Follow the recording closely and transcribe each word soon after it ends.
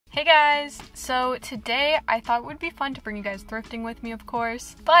Hey guys! So today I thought it would be fun to bring you guys thrifting with me, of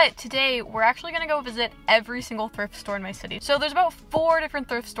course. But today we're actually gonna go visit every single thrift store in my city. So there's about 4 different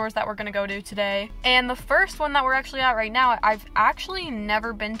thrift stores that we're gonna go to today. And the first one that we're actually at right now, I've actually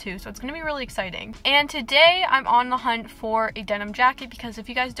never been to, so it's gonna be really exciting. And today I'm on the hunt for a denim jacket because if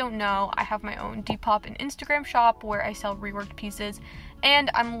you guys don't know, I have my own Depop and Instagram shop where I sell reworked pieces.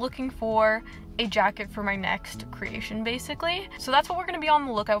 And I'm looking for a jacket for my next creation, basically. So that's what we're gonna be on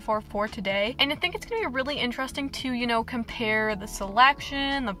the lookout for today. And I think it's gonna be really interesting to, you know, compare the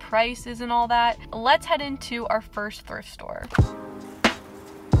selection, the prices, and all that. Let's head into our first thrift store.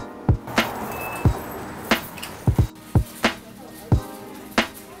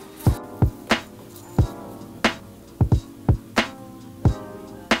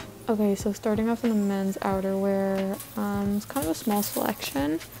 Okay, so starting off in the men's outerwear, it's kind of a small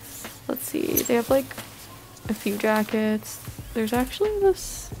selection. Let's see, they have like a few jackets. There's actually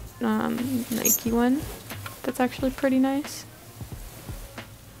this Nike one that's actually pretty nice.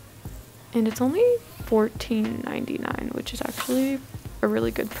 And it's only $14.99, which is actually a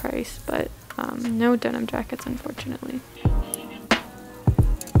really good price, but no denim jackets, unfortunately.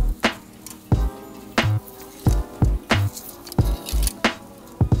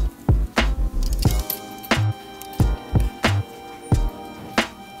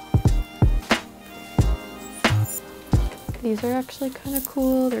 These are actually kind of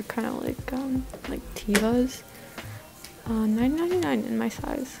cool. They're kind of like Tevas. $9.99 in my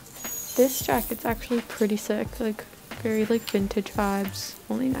size. This jacket's actually pretty sick. Like very like vintage vibes.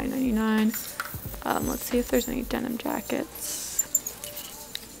 Only $9.99. Let's see if there's any denim jackets.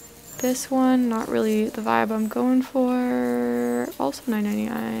 This one, not really the vibe I'm going for. Also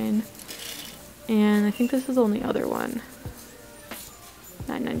 $9.99. And I think this is the only other one.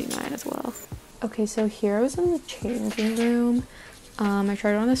 $9.99 as well. Okay, so here I was in the changing room. I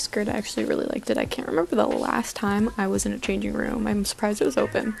tried on this skirt. I actually really liked it. I can't remember the last time I was in a changing room. I'm surprised it was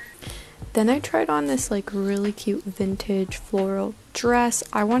open. Then I tried on this like really cute vintage floral dress.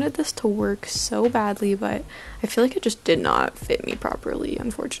 I wanted this to work so badly, but I feel like it just did not fit me properly,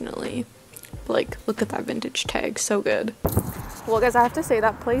 unfortunately. Like, look at that vintage tag, so good. Well guys, I have to say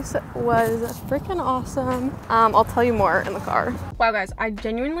that place was freaking awesome. I'll tell you more in the car. Wow guys, I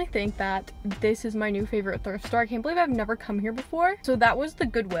genuinely think that this is my new favorite thrift store. I can't believe I've never come here before. So that was the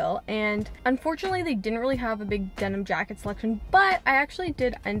Goodwill, and unfortunately they didn't really have a big denim jacket selection, but I actually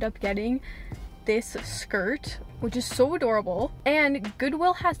did end up getting this skirt, which is so adorable. And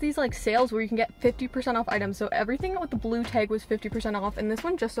Goodwill has these like sales where you can get 50% off items, so everything with the blue tag was 50% off, and this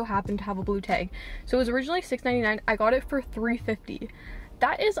one just so happened to have a blue tag. So it was originally $6.99. I got it for $3.50.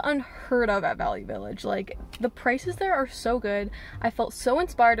 That is unheard of at Value Village. Like, the prices there are so good. I felt so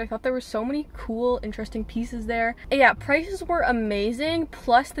inspired. I thought there were so many cool, interesting pieces there. And yeah, prices were amazing,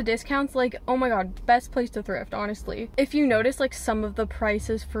 plus the discounts. Like, oh my god, best place to thrift, honestly. If you notice, like, some of the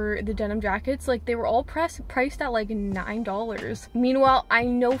prices for the denim jackets, like, they were all priced at like $9. Meanwhile, I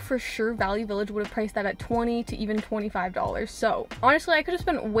know for sure Value Village would have priced that at $20 to even $25. So honestly, I could have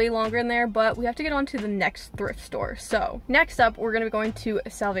spent way longer in there, but we have to get on to the next thrift store. So next up, we're gonna be going to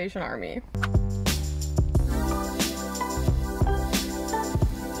Salvation Army.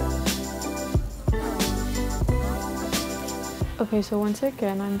 Okay, so once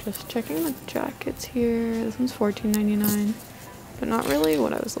again, I'm just checking the jackets here. This one's $14.99, but not really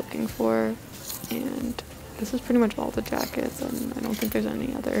what I was looking for. And this is pretty much all the jackets, and I don't think there's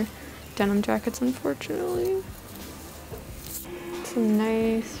any other denim jackets, unfortunately. Some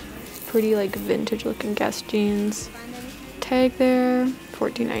nice, pretty like vintage looking Guess jeans. Tag there,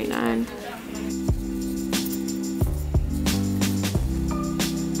 $14.99.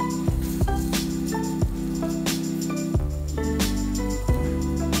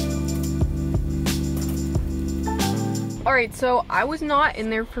 Alright, so I was not in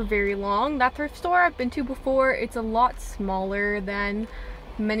there for very long. That thrift store I've been to before, it's a lot smaller than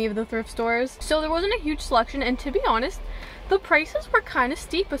many of the thrift stores. So there wasn't a huge selection, and to be honest, the prices were kind of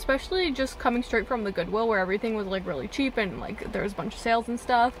steep, especially just coming straight from the Goodwill where everything was like really cheap and like there was a bunch of sales and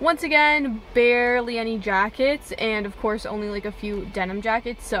stuff. Once again, barely any jackets, and of course only like a few denim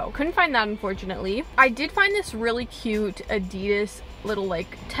jackets, so couldn't find that, unfortunately. I did find this really cute Adidas little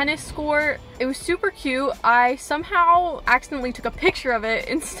like tennis score. It was super cute. I somehow accidentally took a picture of it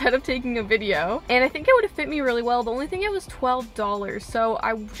instead of taking a video, and I think it would have fit me really well. The only thing, it was $12, so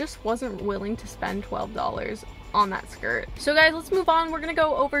I just wasn't willing to spend $12 on that skirt. So guys, let's move on. We're gonna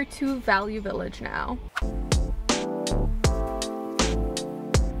go over to Value Village now.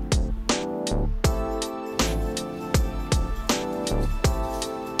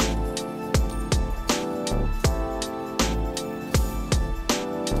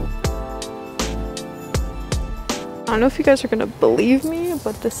 don't know if you guys are gonna believe me,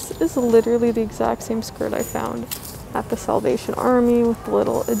 but this is literally the exact same skirt I found at the Salvation Army with the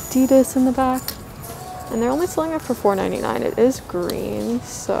little Adidas in the back. And they're only selling it for $4.99. It is green,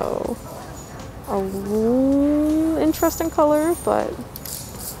 so a interesting color, but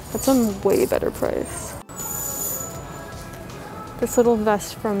that's a way better price. This little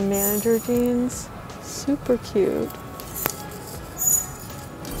vest from Manager Jeans, super cute.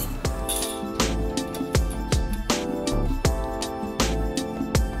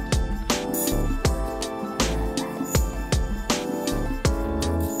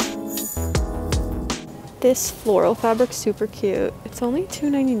 This floral fabric's super cute. It's only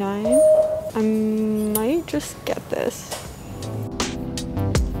 $2.99. I might just get this.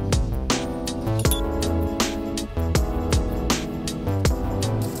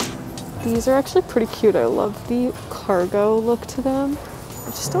 These are actually pretty cute. I love the cargo look to them. I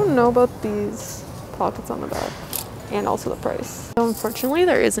just don't know about these pockets on the back and also the price. So unfortunately,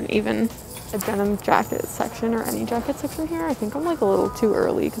 there isn't even a denim jacket section or any jacket section here. I think I'm like a little too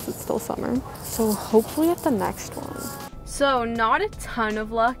early because it's still summer. So hopefully at the next one. So not a ton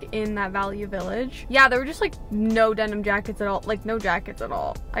of luck in that Value Village. Yeah, there were just like no denim jackets at all, like no jackets at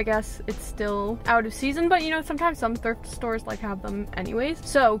all. I guess it's still out of season, but you know, sometimes some thrift stores like have them anyways.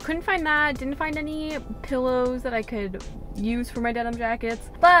 So couldn't find that, didn't find any pillows that I could use for my denim jackets,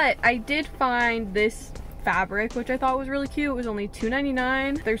 but I did find this fabric, which I thought was really cute. It was only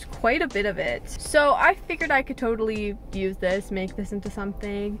 $2.99. There's quite a bit of it, so I figured I could totally use this, make this into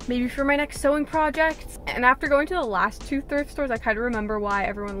something maybe for my next sewing project. And after going to the last two thrift stores, I kind of remember why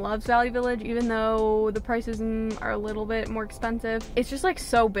everyone loves Value Village, even though the prices are a little bit more expensive. It's just like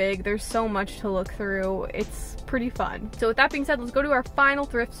so big, there's so much to look through. It's pretty fun. So with that being said, let's go to our final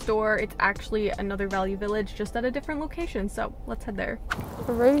thrift store. It's actually another Value Village, just at a different location, so let's head there.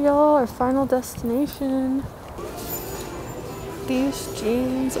 Alright y'all, our final destination. These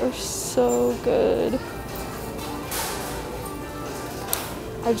jeans are so good.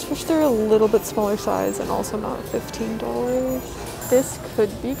 I just wish they're a little bit smaller size and also not $15. This could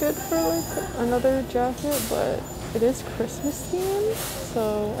be good for like another jacket, but it is Christmas themed,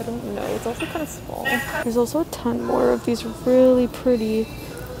 so I don't know. It's also kind of small. There's also a ton more of these really pretty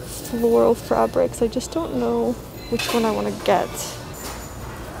floral fabrics. I just don't know which one I want to get.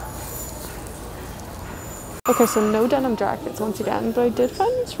 Okay, so no denim jackets once again, but I did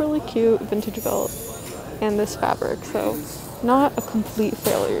find this really cute vintage belt and this fabric, so not a complete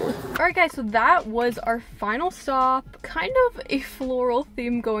failure. Alright guys, so that was our final stop. Kind of a floral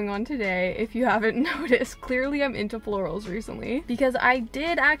theme going on today, if you haven't noticed. Clearly I'm into florals recently, because I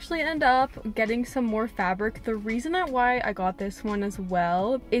did actually end up getting some more fabric. The reason why I got this one as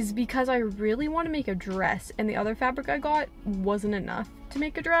well is because I really want to make a dress, and the other fabric I got wasn't enough to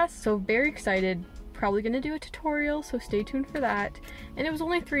make a dress, so very excited. Probably gonna do a tutorial, so stay tuned for that. And it was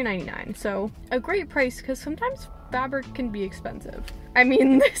only $3.99, so a great price, because sometimes fabric can be expensive. I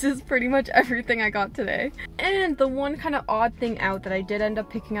mean, this is pretty much everything I got today. And the one kind of odd thing out that I did end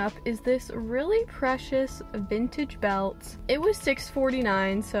up picking up is this really precious vintage belt. It was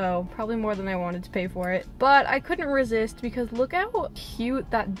 $6.49, so probably more than I wanted to pay for it, but I couldn't resist because look how cute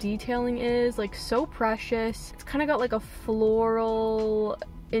that detailing is, like so precious. It's kind of got like a floral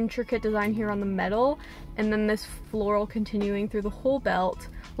intricate design here on the metal, and then this floral continuing through the whole belt.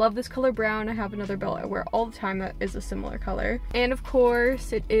 Love this color brown. I have another belt I wear all the time that is a similar color, and of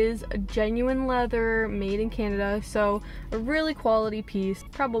course it is a genuine leather, made in Canada, so a really quality piece,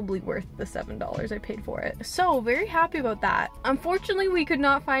 probably worth the $7 I paid for it. So very happy about that. Unfortunately, we could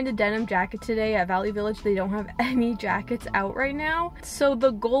not find a denim jacket today at Value Village. They don't have any jackets out right now, so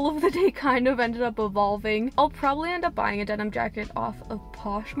the goal of the day kind of ended up evolving. I'll probably end up buying a denim jacket off of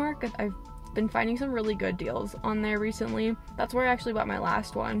Poshmark. I've been finding some really good deals on there recently. That's where I actually bought my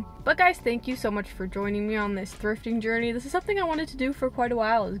last one. But guys, thank you so much for joining me on this thrifting journey. This is something I wanted to do for quite a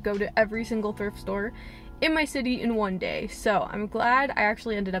while, is go to every single thrift store in my city in one day, so I'm glad I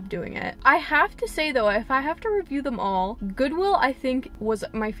actually ended up doing it. I have to say though, if I have to review them all, Goodwill I think was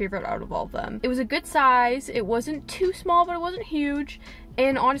my favorite out of all of them. It was a good size, it wasn't too small but it wasn't huge,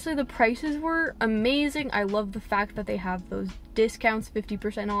 and honestly the prices were amazing. I love the fact that they have those discounts,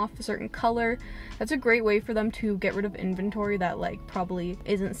 50% off a certain color. That's a great way for them to get rid of inventory that like probably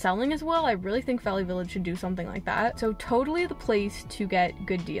isn't selling as well. I really think Value Village should do something like that. So totally the place to get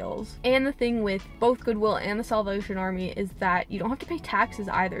good deals. And the thing with both Goodwill and the Salvation Army is that you don't have to pay taxes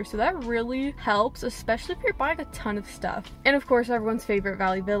either, so that really helps, especially if you're buying a ton of stuff. And of course everyone's favorite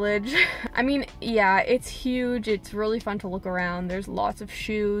Value Village. I mean, yeah, it's huge, it's really fun to look around, there's lots of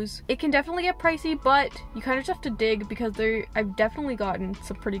shoes. It can definitely get pricey, but you kind of just have to dig because I I've definitely gotten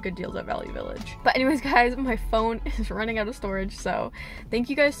some pretty good deals at Value Village. But anyways guys, my phone is running out of storage, so thank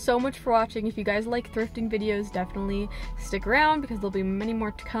you guys so much for watching. If you guys like thrifting videos, definitely stick around because there'll be many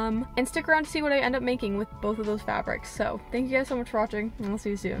more to come, and stick around to see what I end up making with both of those fabrics. So thank you guys so much for watching, and I'll see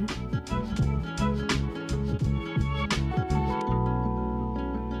you soon.